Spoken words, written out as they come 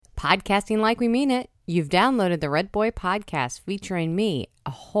Podcasting like we mean it. You've downloaded the Redboy Podcast featuring me, a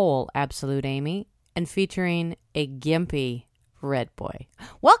whole absolute Amy, and featuring a gimpy Redboy.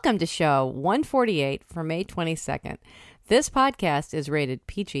 Welcome to show 148 for May 22nd. This podcast is rated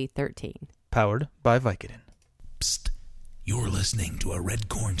PG-13. Powered by Vicodin. Psst. You're listening to a Red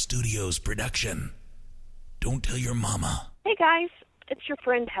Corn Studios production. Don't tell your mama. Hey guys, it's your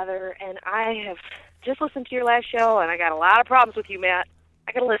friend Heather, and I have just listened to your last show, and I got a lot of problems with you, Matt.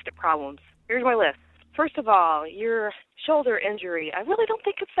 I got a list of problems. Here's my list. First of all, your shoulder injury. I really don't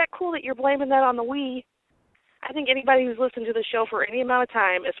think it's that cool that you're blaming that on the Wii. I think anybody who's listened to the show for any amount of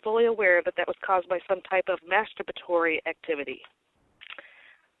time is fully aware that that was caused by some type of masturbatory activity.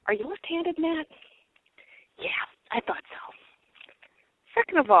 Are you left-handed, Matt? Yeah, I thought so.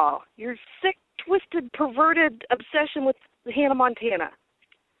 Second of all, your sick, twisted, perverted obsession with Hannah Montana.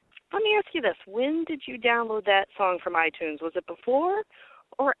 Let me ask you this. When did you download that song from iTunes? Was it before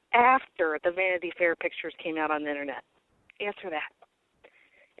or after the Vanity Fair pictures came out on the internet? Answer that.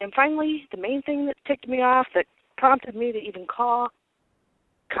 And finally, the main thing that ticked me off, that prompted me to even call,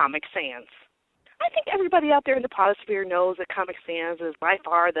 Comic Sans. I think everybody out there in the podosphere knows that Comic Sans is by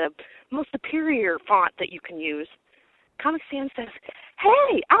far the most superior font that you can use. Comic Sans says,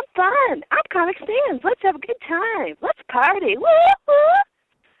 hey, I'm fun. I'm Comic Sans. Let's have a good time. Let's party. Woo, woo,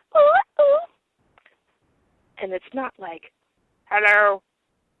 woo, woo. And it's not like, hello,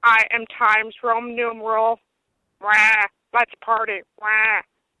 I am Times Roman numeral. Wah, let's party. Wah.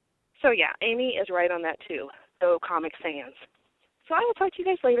 So yeah, Amy is right on that too. So Comic Sans. So I will talk to you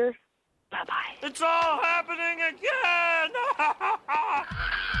guys later. Bye-bye. It's all happening again!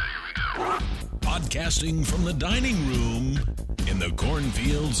 Podcasting from the dining room in the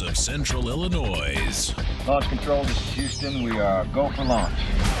cornfields of central Illinois. Launch control, this is Houston. We are go for launch.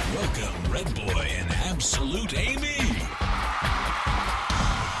 Welcome, Redboy and Absolute Amy.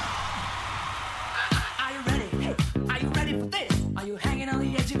 Are you ready? Hey, are you ready for this? Are you hanging on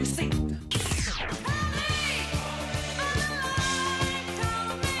the edge of your seat?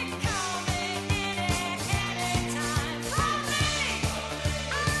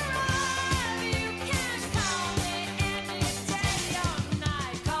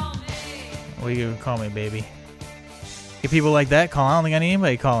 What are you gonna call me, baby? Get people like that calling. I don't think I need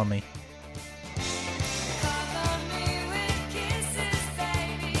anybody calling me.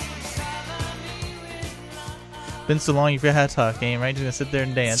 Been so long you forgot how to talk, game, right? Just gonna sit there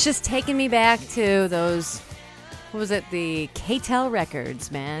and dance. It's just taking me back to those, what was it, the K-Tel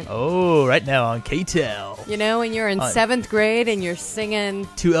records, man. Oh, right now on K-Tel. You know, when you're in 7th grade and you're singing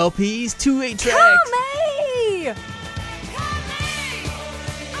 2 LPs, 2 8-tracks. Call me!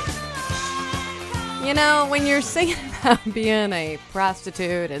 You know, when you're singing about being a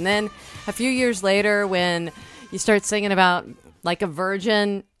prostitute, and then a few years later when you start singing about like a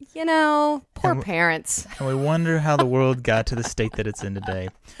virgin, you know, poor parents. And we wonder how the world got to the state that it's in today.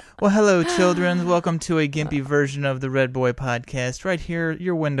 Well, hello, children. Welcome to a gimpy version of the Redboy Podcast. Right here,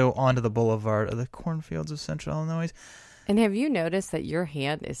 your window onto the boulevard of the cornfields of central Illinois. And have you noticed that your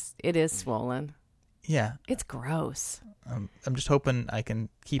hand is swollen? Yeah. It's gross. I'm just hoping I can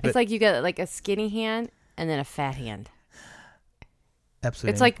keep it. It's like you got like a skinny hand and then a fat hand.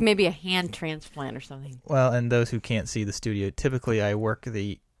 Absolutely. It's like maybe a hand transplant or something. Well, and those who can't see the studio, typically I work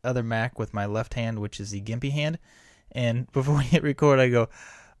the other Mac with my left hand, which is the gimpy hand. And before we hit record, I go,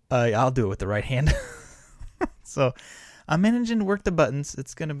 I'll do it with the right hand. So I'm managing to work the buttons.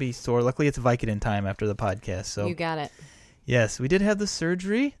 It's going to be sore. Luckily, it's Vicodin time after the podcast. So you got it. Yes, we did have the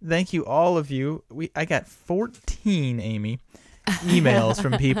surgery. Thank you, all of you. I got 14, Amy, emails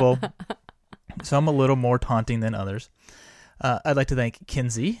from people. Some a little more taunting than others. I'd like to thank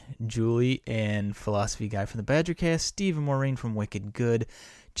Kinsey, Julie, and Philosophy Guy from the Badgercast, Steve and Maureen from Wicked Good,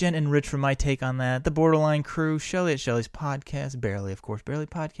 Jen and Rich from My Take on That, the Borderline Crew, Shelly at Shelly's Podcast, Barely, of course, Barely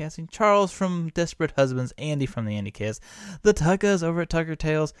Podcasting, Charles from Desperate Husbands, Andy from the Andycast, the Tuckas over at Tucker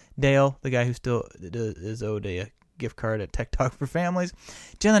Tales, Dale, the guy who still is owed a gift card at Tech Talk for Families,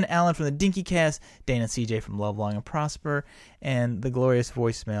 Jen and Alan from the Dinky Cast, Dan and CJ from Love Long and Prosper, and the glorious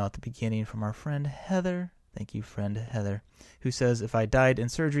voicemail at the beginning from our friend Heather. Thank you, friend Heather, who says, if I died in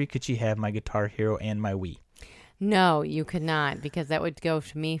surgery, could she have my Guitar Hero and my Wii? No, you could not, because that would go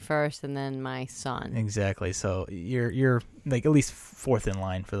to me first and then my son. Exactly. So you're like at least fourth in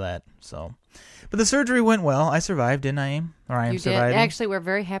line for that. So, but the surgery went well. I survived, didn't I, Aim? Or I am surviving. Actually, we're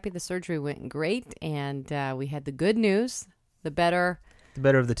very happy the surgery went great, and we had the good news. The better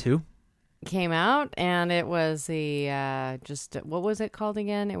of the two came out, and it was the what was it called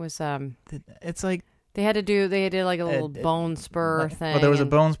again? It was it's like They did like a little bone spur thing. Well, there was a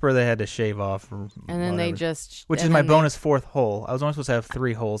bone spur they had to shave off. And then they just... Which is my bonus 4th hole. I was only supposed to have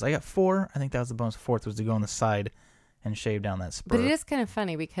 3 holes. I got 4. I think that was the bonus 4th, was to go on the side and shave down that spur. But it is kind of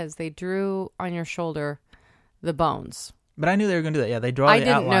funny because they drew on your shoulder the bones. But I knew they were going to do that. Yeah, they draw I the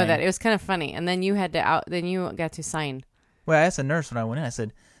didn't outline. know that. It was kind of funny. And then you had to then you got to sign. Well, I asked the nurse when I went in. I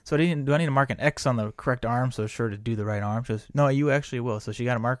said, "So do I need to mark an X on the correct arm so sure to do the right arm?" She goes, "No, you actually will." So she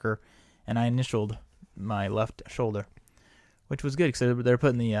got a marker, and I initialed my left shoulder, which was good because they're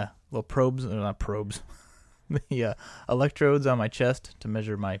putting the little probes, or not probes, the electrodes on my chest to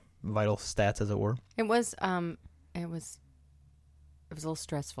measure my vital stats, as it were. It was a little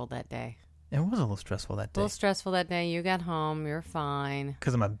stressful that day. It was a little stressful that day. A little stressful that day. You got home. You're fine.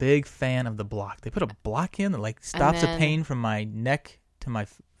 Because I'm a big fan of the block. They put a block in that like stops the pain from my neck to my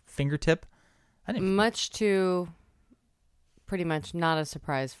fingertip. Pretty much not a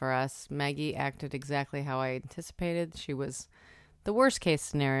surprise for us. Maggie acted exactly how I anticipated. She was the worst case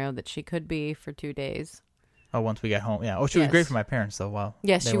scenario that she could be for 2 days. Oh, once we got home. Yeah. Oh, she was great for my parents, though. Wow.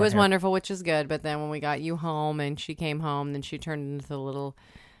 Yes, she was wonderful, which is good. But then when we got you home and she came home, then she turned into a little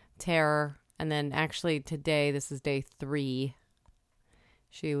terror. And then actually today, this is day 3,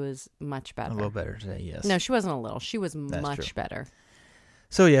 she was much better. A little better today, yes. No, she wasn't a little. She was much better.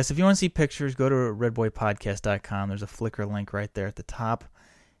 So, yes, if you want to see pictures, go to redboypodcast.com. There's a Flickr link right there at the top.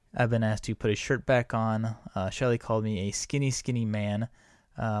 I've been asked to put a shirt back on. Shelly called me a skinny, skinny man.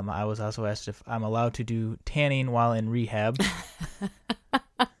 I was also asked if I'm allowed to do tanning while in rehab.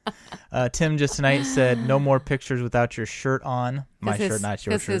 Tim just tonight said, no more pictures without your shirt on. My shirt, not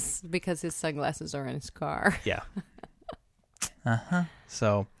your shirt. Because his sunglasses are in his car. Yeah.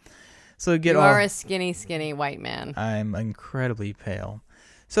 So you are a skinny, skinny white man. I'm incredibly pale.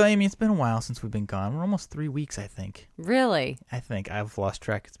 So, Amy, it's been a while since we've been gone. We're almost 3 weeks, I think. Really? I think. I've lost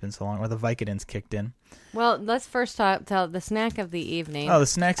track. It's been so long. Or the Vicodin's kicked in. Well, let's first tell the snack of the evening. Oh, the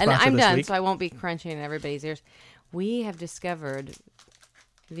snack sponsor this week. And I'm done, so I won't be crunching in everybody's ears. We have discovered,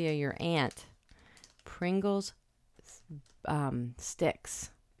 via your aunt, Pringles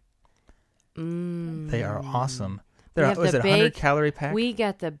sticks. They are awesome. Is it a 100-calorie pack? We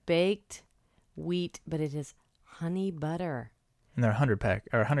got the baked wheat, but it is honey butter. And they're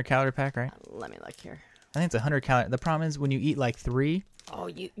 100-calorie pack, right? Let me look here. I think it's 100-calorie. The problem is when you eat like 3. Oh,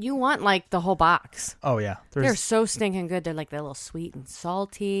 you want like the whole box. Oh, yeah. They're so stinking good. They're like they're a little sweet and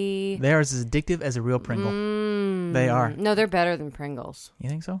salty. They are as addictive as a real Pringle. They are. No, they're better than Pringles. You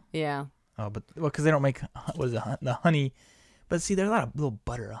think so? Yeah. Oh, because they don't make the honey. But see, there's a lot of little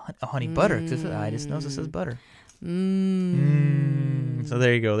butter, a honey butter. I just noticed it says butter. So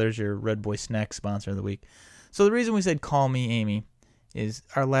there you go. There's your Red Boy snack sponsor of the week. So the reason we said call me Amy is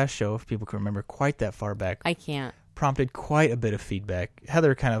our last show, if people can remember quite that far back. I can't. Prompted quite a bit of feedback.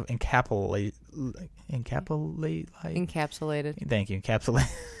 Heather kind of encapsulated. Thank you, encapsulated.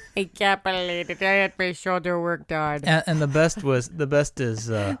 Encapsulated. I had my shoulder work done. And the best is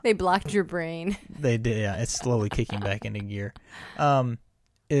they blocked your brain. They did. Yeah, it's slowly kicking back into gear.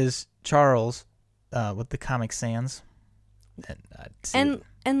 Is Charles with the Comic Sans? And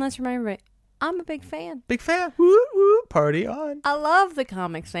let's remember, everybody, I'm a big fan. Big fan. Woo woo. Party on. I love the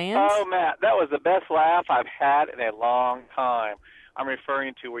Comic Sans. Oh, Matt, that was the best laugh I've had in a long time. I'm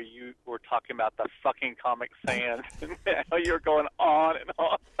referring to where you were talking about the fucking Comic Sans. You're going on and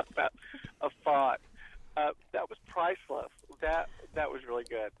on about a font. That was priceless. That was really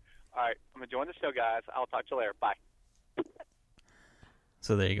good. All right, I'm enjoying the show, guys. I'll talk to you later. Bye.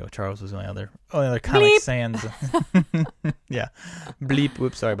 So there you go. Charles was the only other Comic Sans. Yeah. Bleep.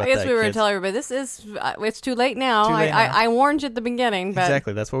 Whoops. Sorry about that. I guess we were going to tell everybody, this is, it's too late now. I warned you at the beginning. But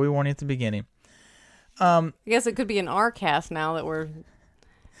exactly. That's what we warned you at the beginning. I guess it could be an R-cast now that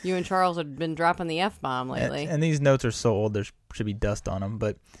you and Charles have been dropping the F-bomb lately. And these notes are so old, there should be dust on them.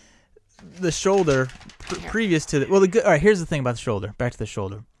 But the shoulder, previous to all right, here's the thing about the shoulder. Back to the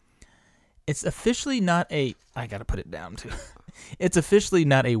shoulder. It's officially not I got to put it down too. It's officially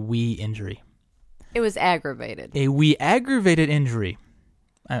not a wee injury. It was aggravated. A wee aggravated injury.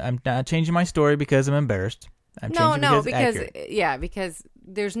 I'm not changing my story because I'm embarrassed. Because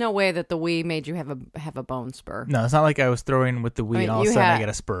there's no way that the wee made you have a bone spur. No, it's not like I was throwing with the wee and all of a sudden I got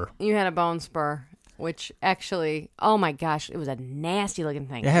a spur. You had a bone spur, which actually, oh my gosh, it was a nasty looking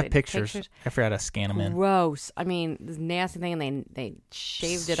thing. I have pictures. I forgot to scan them in. Gross. I mean, this nasty thing, and they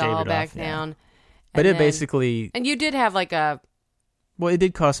shaved it all back down. Yeah. But it basically... And you did have like a... Well, it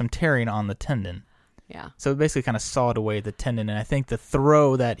did cause some tearing on the tendon. Yeah. So it basically kind of sawed away the tendon, and I think the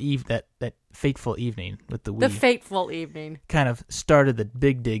throw that fateful evening with the wee... The fateful evening. Kind of started the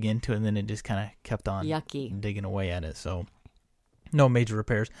big dig into it, and then it just kind of kept on... Yucky. Digging away at it, so... No major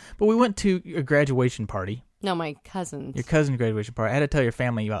repairs. But we went to a graduation party. No, my cousin's. Your cousin's graduation party. I had to tell your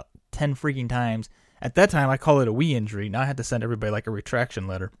family about 10 freaking times. At that time, I called it a wee injury. Now I had to send everybody like a retraction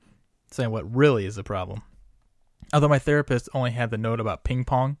letter saying what really is the problem. Although my therapist only had the note about ping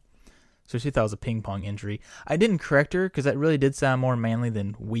pong, so she thought it was a ping pong injury. I didn't correct her because that really did sound more manly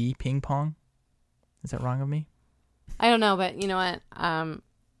than wee ping pong. Is that wrong of me? I don't know, but you know what?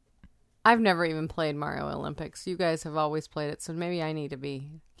 I've never even played Mario Olympics. You guys have always played it, so maybe I need to be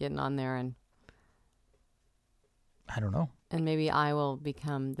getting on there, and I don't know. And maybe I will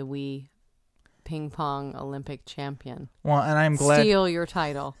become the Wii ping pong Olympic champion. Well, and I'm glad. Steal your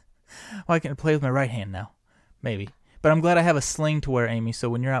title. Well, I can play with my right hand now. Maybe. But I'm glad I have a sling to wear, Amy, so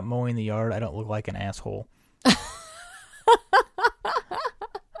when you're out mowing the yard, I don't look like an asshole.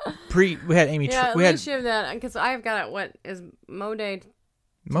 We had Amy. Yeah, we had have that, because I've got it. What is Mow Day?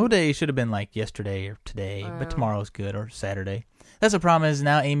 Mow Day should have been like yesterday or today, but tomorrow's good, or Saturday. That's the problem is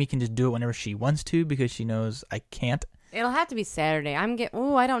now Amy can just do it whenever she wants to because she knows I can't. It'll have to be Saturday. I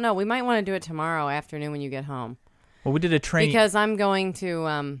don't know. We might want to do it tomorrow afternoon when you get home. Well, we did a training. Because I'm going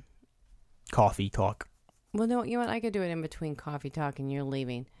to... coffee talk. Well, no, you know what? I could do it in between coffee talk and you're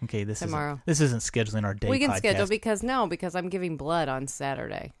leaving. Okay, tomorrow. This isn't scheduling our day. We can podcast. schedule because I'm giving blood on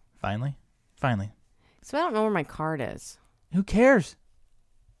Saturday. Finally. So I don't know where my card is. Who cares?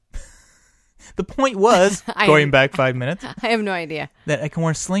 The point was, going back 5 minutes, I have no idea. that I can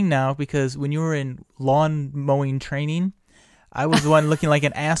wear a sling now because when you were in lawn mowing training, I was the one looking like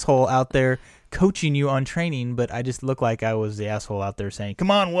an asshole out there coaching you on training, but I just looked like I was the asshole out there saying, "Come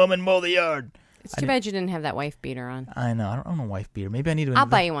on, woman, mow the yard." It's too bad you didn't have that wife beater on. I know. I don't own a wife beater. Maybe I need to. I'll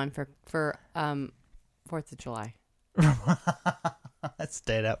buy you one for 4th of July.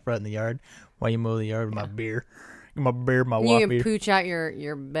 Stayed out front in the yard while you mow the yard with my beer. My You wife can beer. pooch out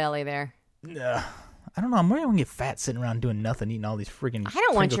your belly there. I don't know. I'm worried I'm going to get fat sitting around doing nothing, eating all these freaking I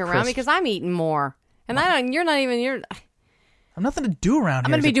don't want you around because I'm eating more. And you're not even... I have nothing to do around I'm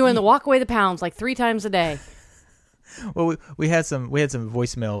here. going to be doing the walk away the pounds like 3 times a day. Well, we had some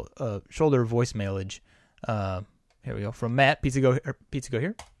voicemail, shoulder voicemailage. Here we go. From Matt. Pizza go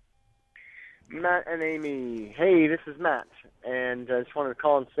here. Matt and Amy. Hey, this is Matt. And I just wanted to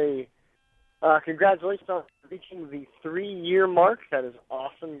call and say congratulations on reaching the 3-year mark. That is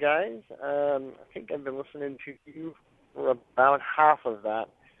awesome, guys. I think I've been listening to you for about half of that.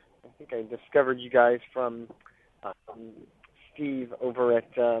 I think I discovered you guys from Steve over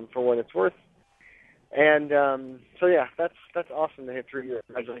at For What It's Worth. And so, yeah, that's awesome to hit 3 years.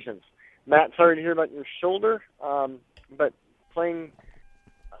 Congratulations. Matt, sorry to hear about your shoulder, but playing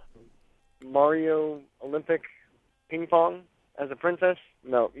Mario Olympic ping pong as a princess,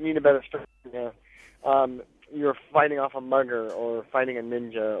 no, you need a better story. Yeah. You're fighting off a mugger or fighting a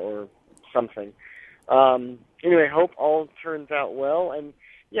ninja or something. Anyway, hope all turns out well. And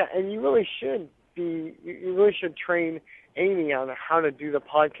yeah, and you really should train Amy on how to do the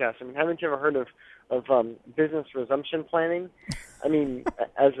podcast. I mean, haven't you ever heard of business resumption planning? I mean,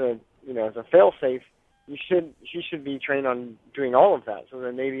 as a fail-safe, she should be trained on doing all of that. So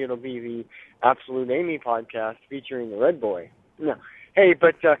then maybe it'll be the Absolute Amy podcast featuring the Red Boy. No. Hey,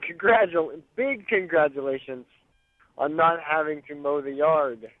 but big congratulations on not having to mow the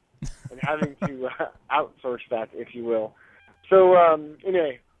yard and having to outsource that, if you will. So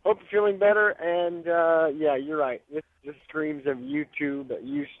anyway, hope you're feeling better. And yeah, you're right. This screams of YouTube,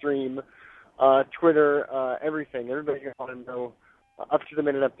 Ustream, Twitter, everything. Everybody's going to want to know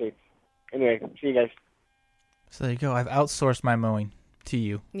up-to-the-minute updates. Anyway, see you guys. So there you go. I've outsourced my mowing to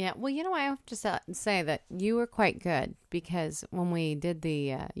you. Yeah. Well, you know, I have to say that you were quite good because when we did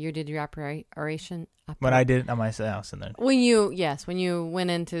your operation. When I did it on my house and then. When you went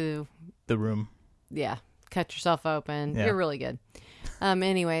into the room. Yeah. Cut yourself open. Yeah. You're really good.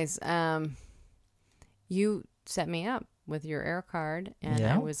 Anyways, you set me up with your air card and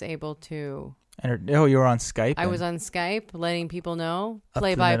I was able to. You were on Skype? I was on Skype letting people know,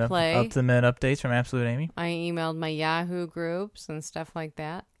 play-by-play. Up-to-the-minute updates from Absolute Amy? I emailed my Yahoo groups and stuff like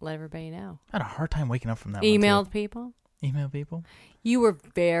that. Let everybody know. I had a hard time waking up from that Emailed people? Emailed people? You were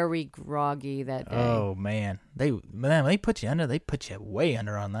very groggy that day. Oh, man. They put you under. They put you way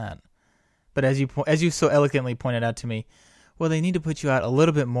under on that. But as you so eloquently pointed out to me, well, they need to put you out a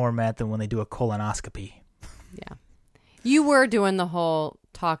little bit more, Matt, than when they do a colonoscopy. Yeah. You were doing the whole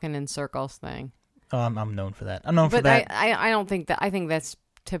talking in circles thing. Oh, I'm known for that. I'm known for that. I don't think that. I think that's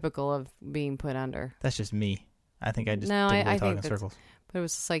typical of being put under. That's just me. I think I just I talk in circles. But it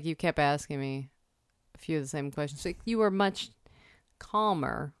was just like you kept asking me a few of the same questions. Like you were much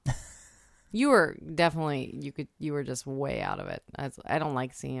calmer. You were definitely you were just way out of it. I don't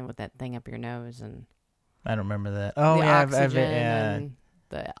like seeing with that thing up your nose and. I don't remember that. Oh, the yeah. oxygen Yeah. and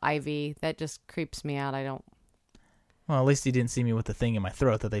the IV. That just creeps me out. I don't. Well, at least you didn't see me with the thing in my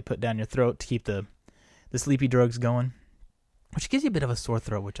throat that they put down your throat to keep the sleepy drugs going, which gives you a bit of a sore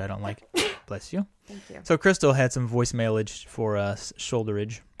throat, which I don't like. Bless you. Thank you. So Crystal had some voicemailage for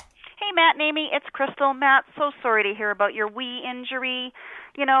shoulderage. Hey, Matt and Amy, it's Crystal. Matt, so sorry to hear about your Wii injury.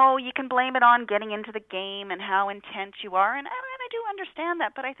 You know, you can blame it on getting into the game and how intense you are, and I do understand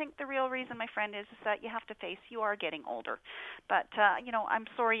that, but I think the real reason, my friend, is that you have to face you are getting older. But, you know, I'm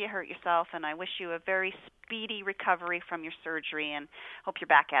sorry you hurt yourself, and I wish you a very speedy recovery from your surgery, and hope you're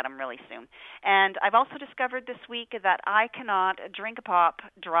back at them really soon. And I've also discovered this week that I cannot drink a pop,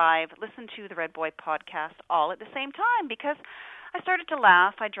 drive, listen to the Redboy Podcast all at the same time, because I started to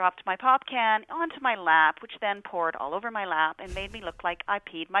laugh. I dropped my pop can onto my lap, which then poured all over my lap and made me look like I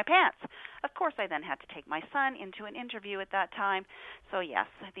peed my pants. Of course, I then had to take my son into an interview at that time. So, yes,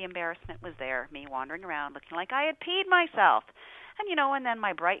 the embarrassment was there, me wandering around looking like I had peed myself. And, you know, and then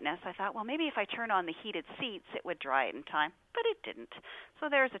my brightness, I thought, well, maybe if I turn on the heated seats, it would dry it in time. But it didn't. So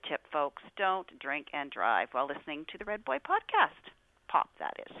there's a tip, folks. Don't drink and drive while listening to the Redboy Podcast. Pop,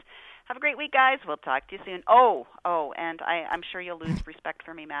 that is. Have a great week, guys. We'll talk to you soon. Oh, and I'm sure you'll lose respect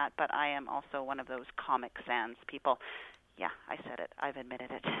for me, Matt, but I am also one of those Comic Sans people. Yeah, I said it. I've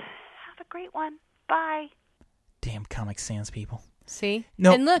admitted it. Have a great one. Bye. Damn Comic Sans people. See?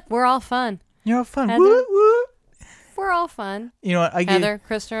 No. And look, we're all fun. You're all fun. Heather, Woo, woo. We're all fun. You know what? I Heather,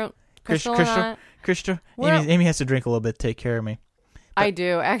 Crystal, and I. Crystal. Well- Amy has to drink a little bit to take care of me. I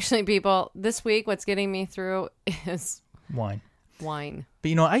do. Actually, people, this week what's getting me through is Wine. wine. But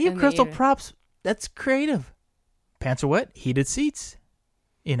you know, I give And Crystal the- props. That's creative. Pants are wet, heated seats.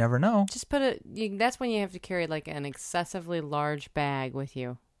 You never know. Just put it. That's when you have to carry like an excessively large bag with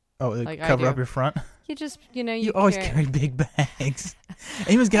you. Oh, Like I cover do. up your front. You just, you know, You always carry big bags.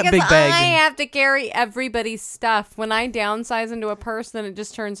 Amy's got because big bags. I and- have to carry everybody's stuff. When I downsize into a purse, then it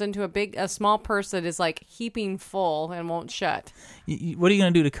just turns into a small purse that is like heaping full and won't shut. What are you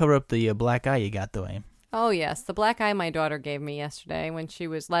going to do to cover up the black eye you got, though, Amy? Oh yes, the black eye my daughter gave me last night when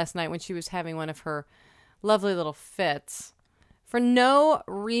she was having one of her lovely little fits. For no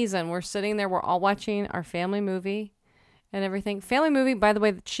reason, we're sitting there, we're all watching our family movie and everything. Family movie, by the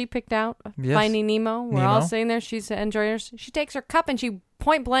way, that she picked out, Yes. Finding Nemo. We're Nemo. all sitting there, she's enjoying hers. She takes her cup and she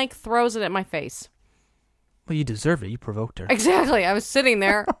point blank throws it at my face. Well, you deserved it. You provoked her. Exactly. I was sitting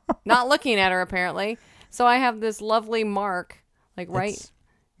there, not looking at her apparently. So I have this lovely mark, like right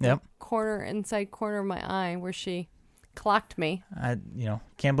Yep. inside corner of my eye where she clocked me. I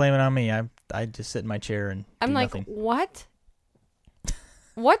can't blame it on me. I just sit in my chair and I'm do like, nothing. what?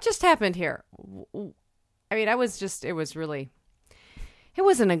 What just happened here? I mean, it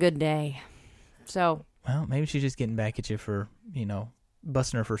wasn't a good day. So. Well, maybe she's just getting back at you for,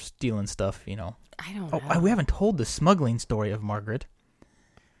 busting her for stealing stuff, I don't Oh, know. we haven't told the smuggling story of Margaret.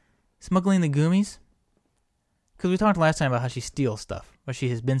 Smuggling the Goomies? Because we talked last time about how she steals stuff. Or she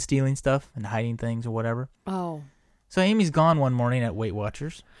has been stealing stuff and hiding things or whatever. Oh. So Amy's gone one morning at Weight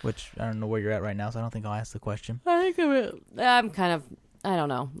Watchers, which I don't know where you're at right now, so I don't think I'll ask the question. I'm kind of, I don't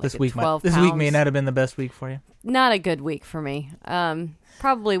know. Like This week may pounds. not have been the best week for you. Not a good week for me.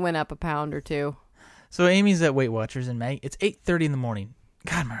 Probably went up a pound or two. So Amy's at Weight Watchers, and it's 8:30 in the morning.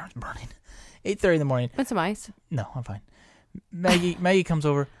 God, my arm's burning. 8:30 in the morning. Want some ice? No, I'm fine. Maggie comes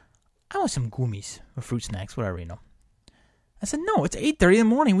over. I want some gummies or fruit snacks, whatever, I said, no, it's 8:30 in the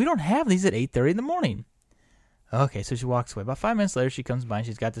morning. We don't have these at 8:30 in the morning. Okay, so she walks away. About 5 minutes later, she comes by, and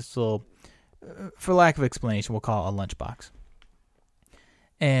she's got this little, for lack of explanation, we'll call it a lunchbox.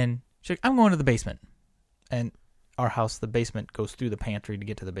 And she's like, I'm going to the basement. And our house, the basement, goes through the pantry to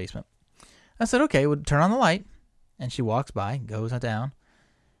get to the basement. I said, okay, we'll turn on the light. And she walks by, goes down.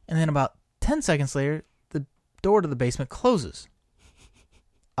 And then about 10 seconds later, the door to the basement closes.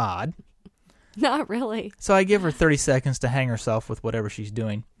 Odd. Not really. So I give her 30 seconds to hang herself with whatever she's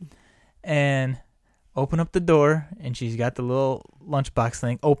doing. And open up the door, and she's got the little lunchbox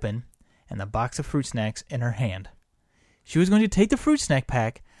thing open and the box of fruit snacks in her hand. She was going to take the fruit snack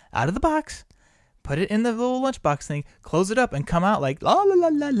pack out of the box, put it in the little lunchbox thing, close it up, and come out like, la, la, la,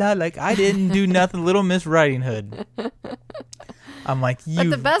 la, la, like I didn't do nothing, Little Miss Riding Hood. I'm like, But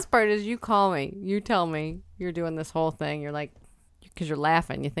the best part is you call me. You tell me you're doing this whole thing. You're like, because you're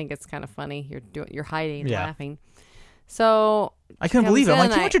laughing. You think it's kind of funny. You're hiding, Yeah. laughing. So I couldn't she believe it. I'm comes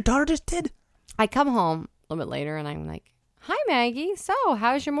like, in, you know what your daughter just did? I come home a little bit later and I'm like, hi, Maggie. So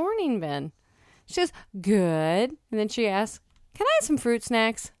how's your morning been? She says, good. And then she asks, can I have some fruit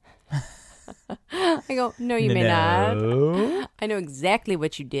snacks? I go, no, you may not. I know exactly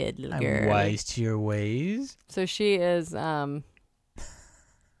what you did, little girl. I'm wise to your ways. So she is,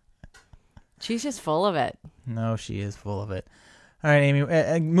 She's just full of it. No, she is full of it. All right,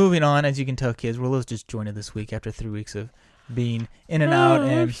 Amy, moving on. As you can tell, kids, Willow's just joined us this week after 3 weeks of being in and out.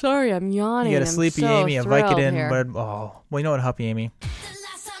 And I'm sorry, I'm yawning. You got a sleepy so Amy, a Vicodin. here. But, well, you know what, Happy Amy?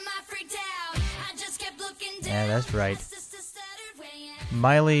 Yeah, that's right.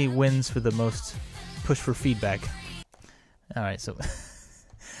 Miley wins for the most push for feedback. All right, so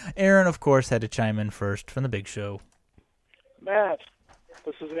Aaron, of course, had to chime in first from the big show. Matt,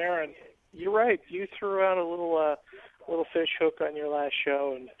 this is Aaron. You're right. You threw out a little fish hook on your last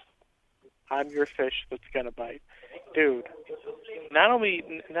show, and I'm your fish that's gonna bite, dude. Not only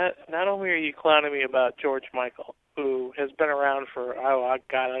are you clowning me about George Michael, who has been around for I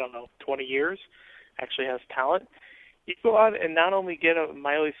don't know, 20 years, actually has talent. You go out and not only get a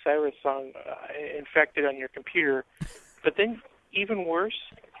Miley Cyrus song infected on your computer, but then even worse,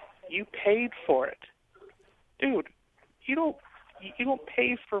 you paid for it, dude. You don't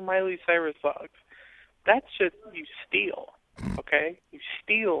pay for Miley Cyrus songs. That's just, you steal, okay? You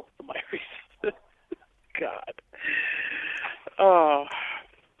steal the Miley. God. Oh,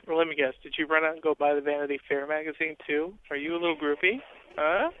 well, let me guess. Did you run out and go buy the Vanity Fair magazine too? Are you a little groupie?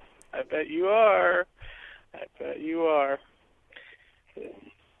 Huh? I bet you are. I bet you are.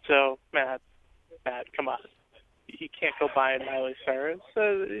 So, Matt, come on. You can't go buy Miley Cyrus.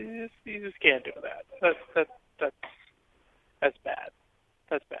 You just can't do that. That's bad.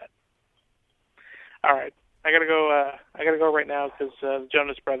 That's bad. All right, I gotta go right now because the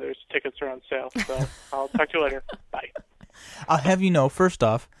Jonas Brothers tickets are on sale. So I'll talk to you later. Bye. I'll have you know. First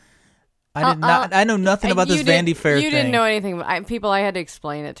off, I know nothing about this Vanity Fair thing. You didn't know anything. I had to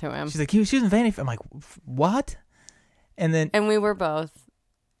explain it to him. She's like, she was in Vanity Fair. I'm like, what? And we were both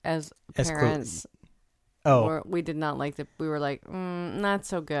as parents. We did not like the. We were like, not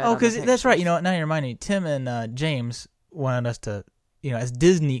so good. Oh, because that's right. You know, now you remind me. Tim and James wanted us to, as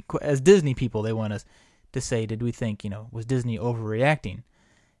Disney people, they want us to say, did we think, was Disney overreacting?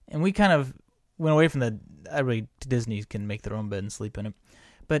 And we kind of went away from Disney can make their own bed and sleep in it.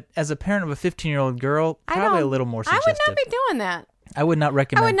 But as a parent of a 15-year-old girl, probably a little more suggestive. I would not be doing that. I would not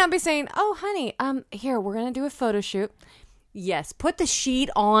recommend. I would not be saying, "Oh, honey, here we're gonna do a photo shoot." Yes, put the sheet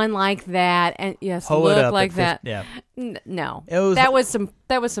on like that, and yes, look like that. Yeah, no, that was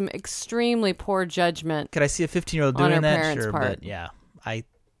some extremely poor judgment. Could I see a 15-year-old doing that? Sure, part. But yeah, it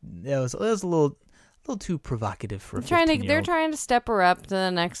was a little too provocative for a 15-year-old. They're trying to step her up to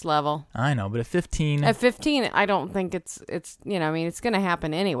the next level. I know, but at 15, I don't think it's it's going to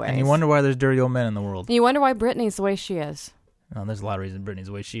happen anyway. And you wonder why there's dirty old men in the world. You wonder why Britney's the way she is. Well, there's a lot of reasons Britney's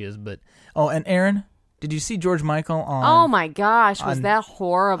the way she is, but and Aaron, did you see George Michael on? Oh my gosh, was that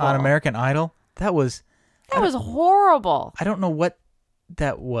horrible? On American Idol? That was horrible. I don't know what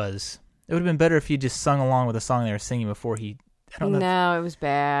that was. It would have been better if he just sung along with the song they were singing before he. I don't know. No, it was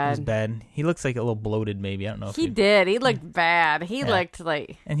bad. It was bad. He looks like a little bloated, maybe. I don't know if he did. He looked bad. He looked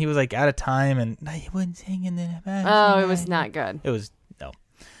like. And he was like out of time, and he wasn't singing the. Oh, it was not good. It was no.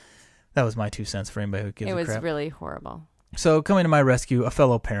 That was my 2 cents for anybody who gives a crap. It was really horrible. So coming to my rescue, a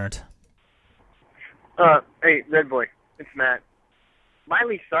fellow parent. Hey, Redboy, it's Matt.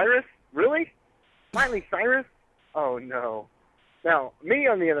 Miley Cyrus? Really? Miley Cyrus? Oh, no. Now, me,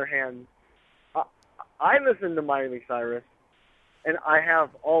 on the other hand, I listen to Miley Cyrus, and I have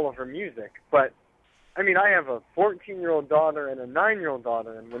all of her music, but, I have a 14-year-old daughter and a 9-year-old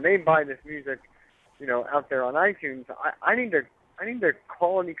daughter, and when they buy this music, out there on iTunes, I need to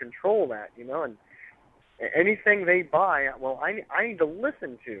quality control that, and anything they buy, well, I need to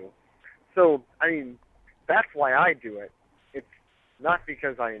listen to. So, that's why I do it. It's not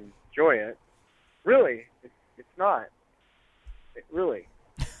because I enjoy it. Really, it's not. Really.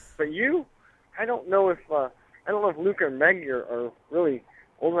 But you, I don't know if Luca and Maggie are really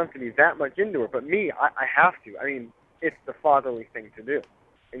old enough to be that much into it. But me, I have to. It's the fatherly thing to do.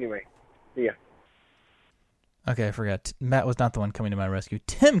 Anyway, see ya. Okay, I forgot. Matt was not the one coming to my rescue.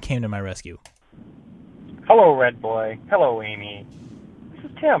 Tim came to my rescue. Hello, Redboy. Hello, Amy. This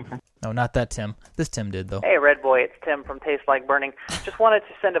is Tim from... No, not that Tim. This Tim did, though. Hey, Redboy, it's Tim from Taste Like Burning. Just wanted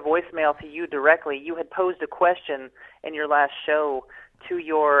to send a voicemail to you directly. You had posed a question in your last show to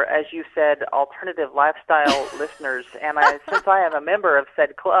your, as you said, alternative lifestyle listeners, and since I am a member of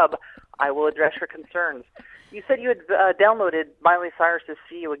said club, I will address your concerns. You said you had downloaded Miley Cyrus's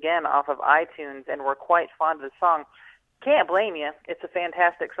See You Again off of iTunes and were quite fond of the song. Can't blame you. It's a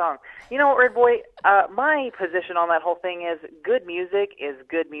fantastic song. You know what, Redboy? My position on that whole thing is good music is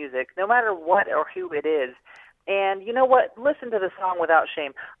good music, no matter what or who it is. And you know what? Listen to the song without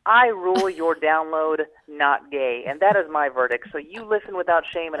shame. I rule your download, not gay. And that is my verdict. So you listen without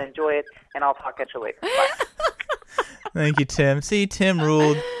shame and enjoy it, and I'll talk at you later. Bye. Thank you, Tim. See, Tim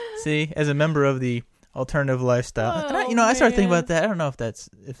ruled. See, as a member of the alternative lifestyle, and I started thinking about that. I don't know if that's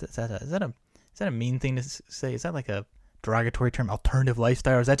is that a mean thing to say? Is that like a derogatory term, alternative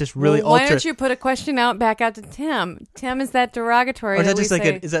lifestyle, or is that just really why don't you put a question back out to Tim? Tim, is that derogatory? Or is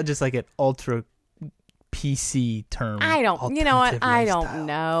that just like an ultra PC term? I don't. You know what? I don't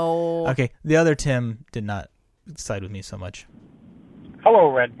know. Okay, the other Tim did not side with me so much. Hello,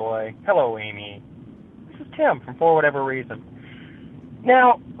 Redboy. Hello, Amy. This is Tim from For Whatever Reason.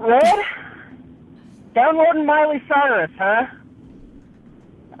 Now, Red, downloading Miley Cyrus, huh?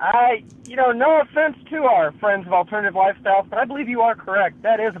 No offense to our friends of alternative lifestyles, but I believe you are correct.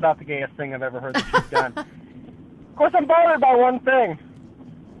 That is about the gayest thing I've ever heard that she's done. Of course, I'm bothered by one thing.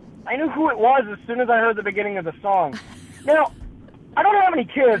 I knew who it was as soon as I heard the beginning of the song. Now, I don't have any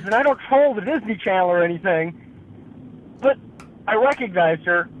kids, and I don't troll the Disney Channel or anything, but I recognized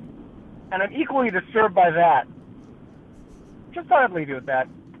her, and I'm equally disturbed by that. Just thought I'd leave you with that.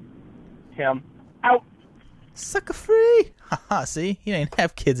 Tim, out. Sucker free. Haha, see? He ain't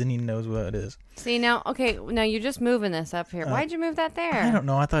have kids and he knows what it is. See, now you're just moving this up here. Why'd you move that there? I don't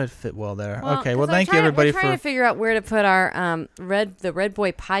know. I thought it fit well there. Okay, well, thank you, everybody, we're trying to figure out where to put our the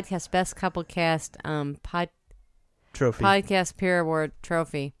Redboy Podcast Best Couple Cast trophy. Podcast Peer Award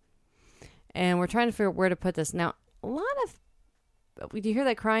trophy. And we're trying to figure out where to put this. Now, a lot of... Do you hear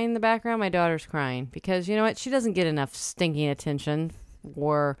that crying in the background? My daughter's crying. Because, you know what? She doesn't get enough stinking attention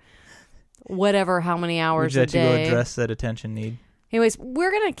or... whatever, how many hours a day. Would you have to go address that attention need? Anyways,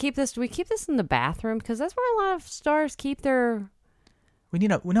 we're going to keep this. Do we keep this in the bathroom? Because that's where a lot of stars keep their... We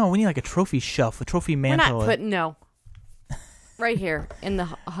need like a trophy shelf, a trophy mantle. We're not putting... No. Right here, in the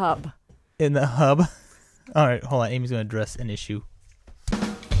hub. In the hub? All right, hold on. Amy's going to address an issue.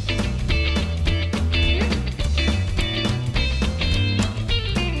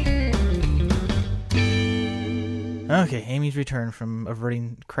 Okay, Amy's returned from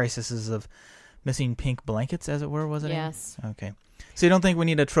averting crises of missing pink blankets, as it were, was it? Yes. Amy? Okay. So you don't think we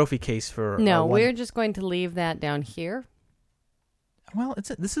need a trophy case for... No, we're just going to leave that down here. Well,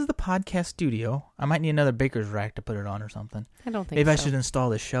 this is the podcast studio. I might need another baker's rack to put it on or something. I don't think Maybe so. I should install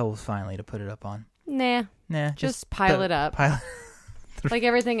the shelves finally to put it up on. Nah. Just pile it up. Like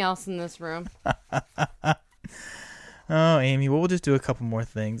everything else in this room. Oh, Amy, well, we'll just do a couple more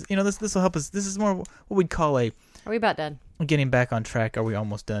things. This will help us. This is more what we'd call a... Are we about done? Getting back on track. Are we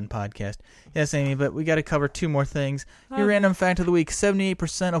almost done podcast? Yes, Amy, but we got to cover two more things. Your random fact of the week: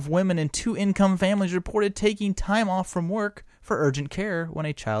 78% of women in two-income families reported taking time off from work for urgent care when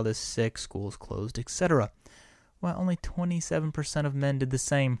a child is sick, schools closed, etc. While only 27% of men did the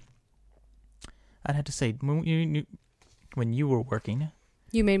same. I'd have to say, when you were working...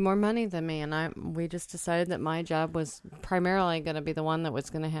 You made more money than me, and we just decided that my job was primarily going to be the one that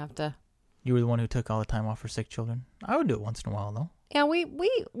was going to have to... You were the one who took all the time off for sick children. I would do it once in a while, though. Yeah,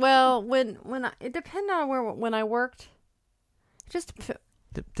 it depended on when I worked. Just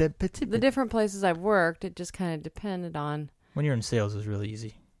the different places I've worked, it just kind of depended on. When you're in sales, it's really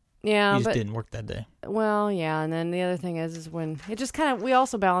easy. Yeah, you just didn't work that day. Well, yeah, and then the other thing is when it just kind of, we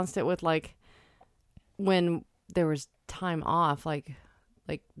also balanced it with like when there was time off, like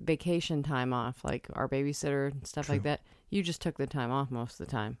vacation time off, like our babysitter and stuff like that. You just took the time off most of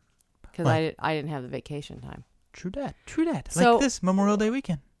the time. Because I didn't have the vacation time. True that. So, like this Memorial Day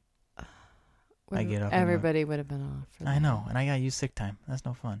weekend. I get up. Everybody would have been off. I know, and I got to use sick time. That's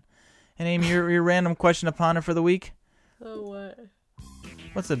no fun. And Amy, your random question upon it for the week? Oh, what?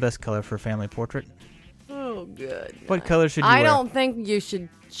 What's the best color for a family portrait? Oh, good. What color should you wear? I don't think you should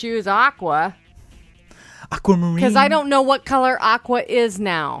choose aqua. Aquamarine? Because I don't know what color aqua is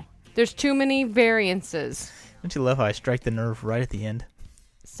now. There's too many variances. Don't you love how I strike the nerve right at the end?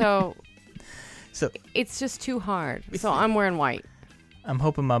 So it's just too hard. So I'm wearing white. I'm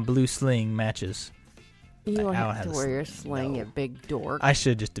hoping my blue sling matches. You don't have to wear your sling, you big dork. I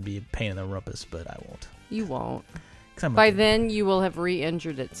should just to be a pain in the rumpus, but I won't. You won't. By then, you will have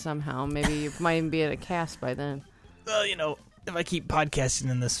re-injured it somehow. Maybe you might even be at a cast by then. Well, if I keep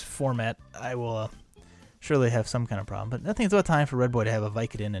podcasting in this format, I will surely have some kind of problem. But I think it's about time for Redboy to have a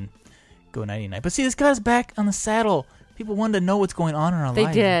Vicodin and go 99. But see, this guy's back on the saddle. People wanted to know what's going on in our lives.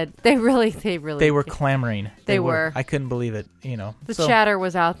 They did. They really They were clamoring. They were. I couldn't believe it, The chatter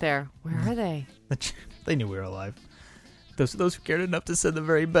was out there. Where are they? They knew we were alive. Those who cared enough to send the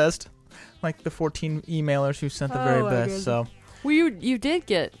very best. Like the 14 emailers who sent the very best. So, well, you did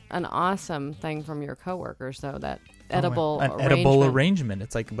get an awesome thing from your coworkers, though, that edible arrangement. Edible arrangement.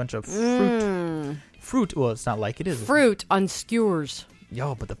 It's like a bunch of fruit. Fruit. Well, it's not like it is. Fruit on skewers.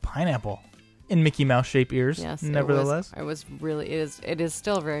 Yo, but the pineapple. In Mickey Mouse shape ears. Yes, nevertheless. It is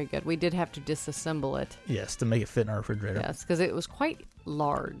still very good. We did have to disassemble it. Yes, to make it fit in our refrigerator. Yes, because it was quite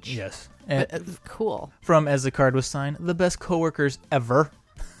large. Yes. And it was cool. From, as the card was signed, the best coworkers ever.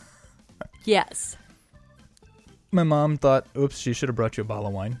 Yes. My mom thought, oops, she should have brought you a bottle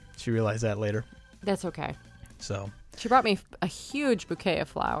of wine. She realized that later. That's okay. So. She brought me a huge bouquet of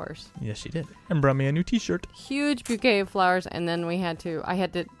flowers. Yes, she did. And brought me a new t-shirt. Huge bouquet of flowers, and then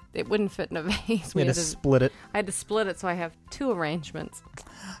it wouldn't fit in a vase. We had to split it. I had to split it, so I have 2 arrangements.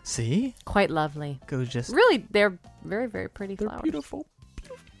 See? Quite lovely. Gorgeous. Really, they're very, very pretty flowers. They're beautiful.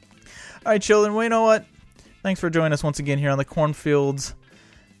 All right, children, well, you know what? Thanks for joining us once again here on the cornfields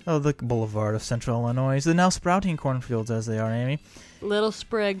of the boulevard of Central Illinois. The now sprouting cornfields as they are, Amy. Little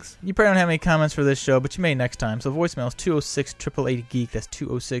sprigs. You probably don't have any comments for this show, but you may next time. So voicemail is 206-888-GEEK. That's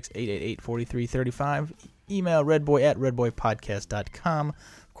 206-888-4335. Email redboy@redboypodcast.com.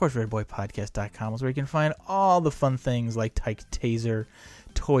 Of course, redboypodcast.com is where you can find all the fun things like Tyke Taser,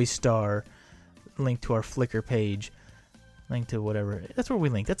 Toy Star, link to our Flickr page, link to whatever. That's where we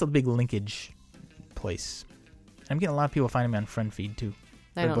link. That's a big linkage place. I'm getting a lot of people finding me on Friend Feed, too.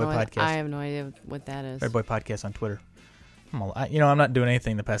 I don't know. I have no idea what that is. Redboy Podcast on Twitter. I'm not doing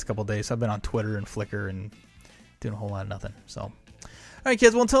anything the past couple of days, so I've been on Twitter and Flickr and doing a whole lot of nothing. So, all right,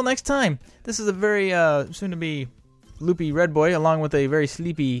 kids. Well, until next time, this is a very soon-to-be loopy Redboy, along with a very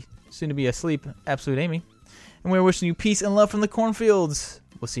sleepy, soon-to-be asleep Absolute Amy. And we're wishing you peace and love from the cornfields.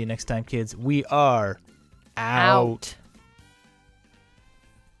 We'll see you next time, kids. We are out.